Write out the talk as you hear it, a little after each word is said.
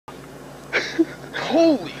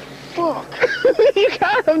Holy fuck. You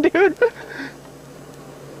got him, dude.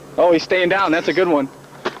 Oh, he's staying down. That's a good one.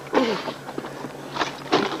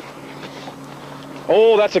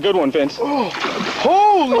 Oh, that's a good one, Vince. Oh,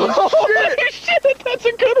 holy shit. Shit, that's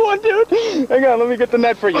a good one, dude. Hang on, let me get the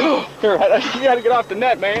net for you. Here, you gotta get off the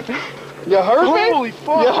net, man. You heard me? Holy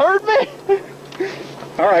fuck. You heard me?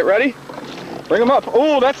 All right, ready? Bring him up.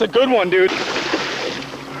 Oh, that's a good one, dude.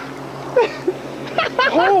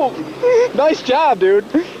 Holy. Nice job, dude.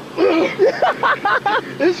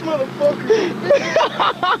 This motherfucker.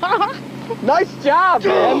 Nice job,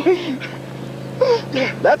 man.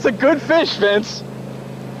 That's a good fish, Vince.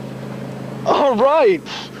 All right.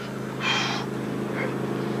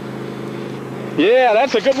 Yeah,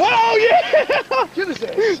 that's a good one. Oh, yeah! Get his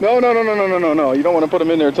ass. No. You don't want to put him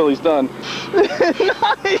in there until he's done.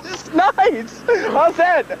 Nice, nice. How's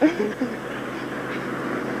that?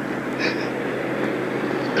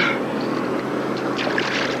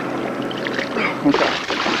 Okay.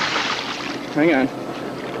 Hang on.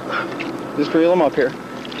 Just reel him up here.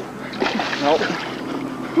 Nope.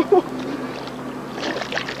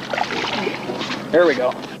 There we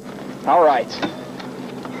go. All right.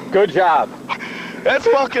 Good job. That's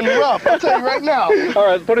fucking rough, I'll tell you right now. All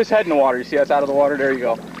right, put his head in the water. You see that's out of the water? There you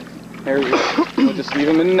go. There you go. We'll just leave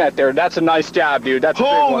him in the net there. That's a nice job, dude. That's a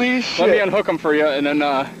big one. Holy shit. Let me unhook him for you, and then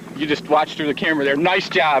you just watch through the camera there. Nice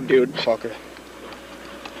job, dude. Fucker.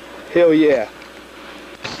 Hell yeah.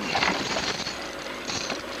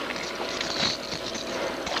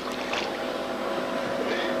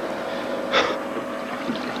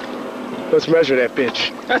 Let's measure that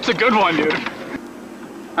bitch. That's a good one, dude.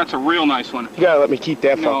 That's a real nice one. You gotta let me keep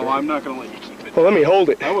that fucker. No, I'm not gonna let you keep it. Well, let me hold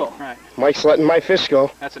it. I will. All right. Mike's letting my fish go.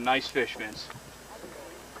 That's a nice fish, Vince.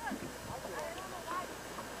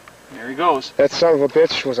 There he goes. That son of a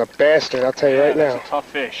bitch was a bastard, I'll tell you right now. That's a tough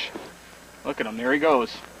fish. Look at him. There he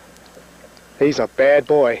goes. He's a bad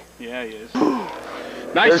boy. Yeah, he is.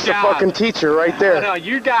 Nice There's job. the fucking teacher right there. No,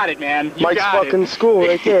 you got it, man. You Mike's got fucking it. school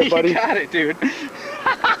right there, buddy. You got it, dude.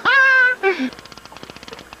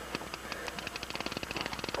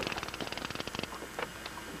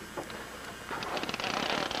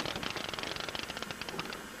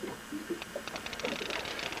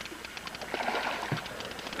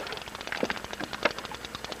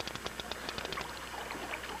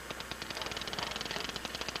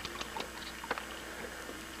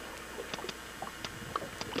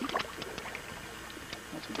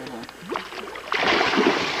 That's a good one.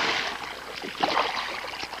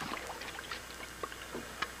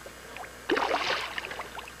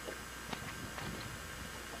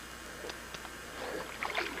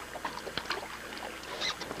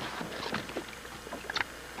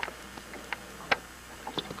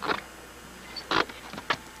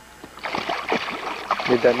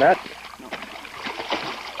 Need that net?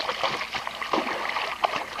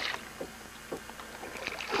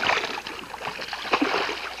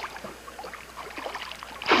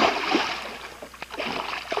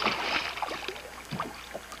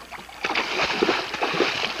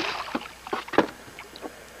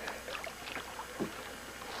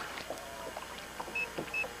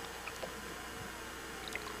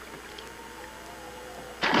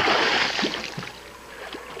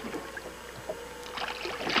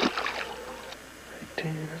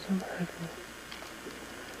 No.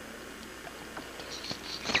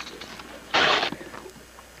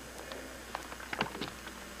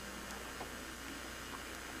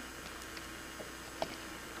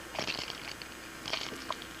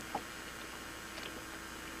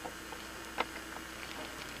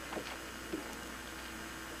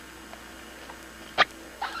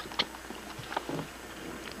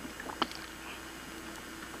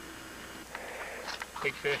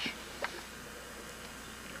 Big fish.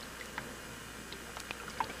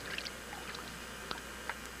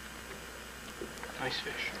 Nice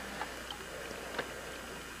fish.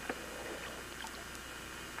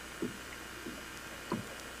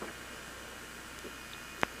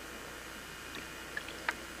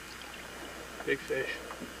 Big fish.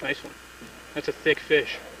 Nice one. That's a thick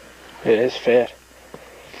fish. It is fat.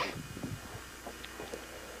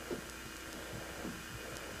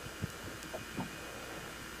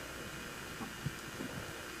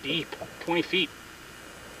 Deep. 20 feet.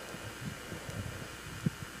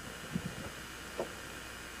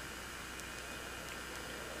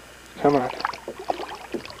 Come on.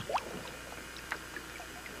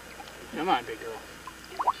 Come on, big girl.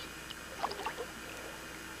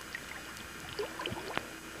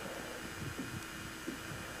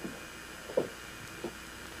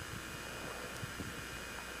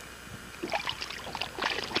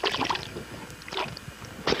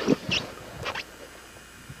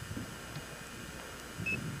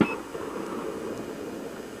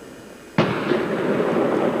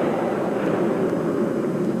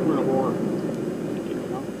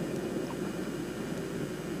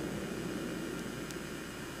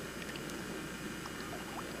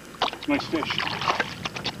 Nice fish.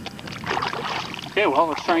 Okay, well,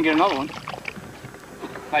 let's try and get another one.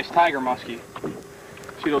 Nice tiger muskie.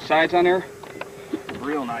 See those sides on there?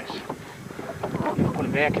 Real nice. Put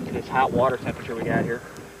them back into this hot water temperature we got here.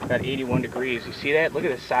 Got 81 degrees. You see that? Look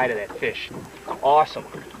at the side of that fish. Awesome.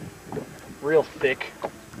 Real thick.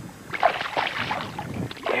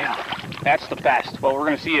 Yeah, that's the best. Well, we're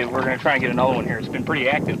going to see it. We're going to try and get another one here. It's been pretty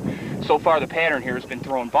active. So far, the pattern here has been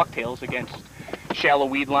throwing bucktails against shallow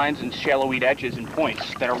weed lines and shallow weed edges and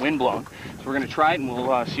points that are windblown. So we're going to try it, and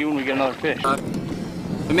we'll see when we get another fish.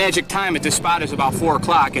 The magic time at this spot is about 4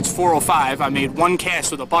 o'clock. It's 4:05. I made one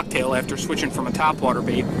cast with a bucktail after switching from a topwater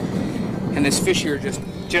bait, and this fish here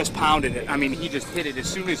just pounded it. I mean, he just hit it as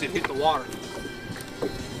soon as it hit the water.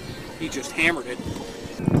 He just hammered it.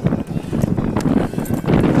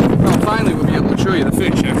 Well, finally we'll be able to show you the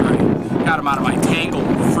fish after I got him out of my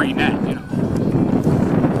tangle-free net, you know.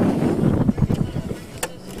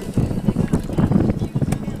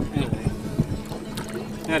 Anyway,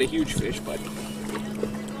 not a huge fish, but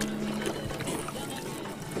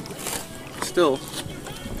still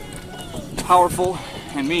powerful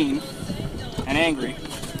and mean and angry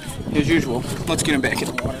as usual. Let's get him back in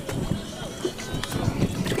the water.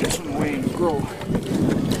 Get some away and grow.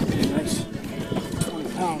 Be a nice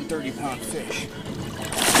 20-pound, 30-pound fish.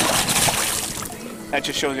 That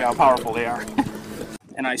just shows you how powerful they are.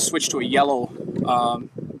 And I switched to a yellow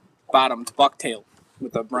bottomed bucktail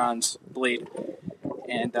with a bronze blade,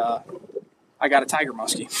 and I got a tiger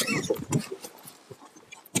muskie.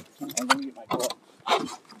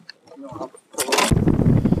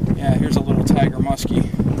 Yeah, here's a little tiger muskie.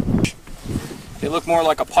 They look more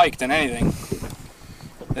like a pike than anything.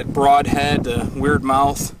 That broad head, the weird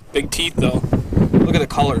mouth, big teeth though. Look at the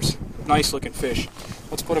colors. Nice looking fish.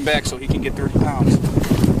 Let's put him back so he can get 30 pounds.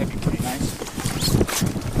 That'd be pretty nice.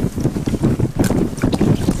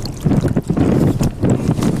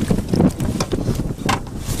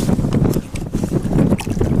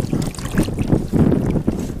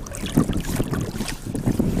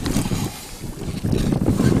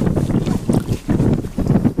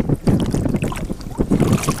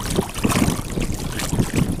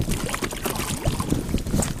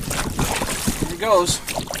 Goes.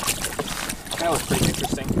 That was pretty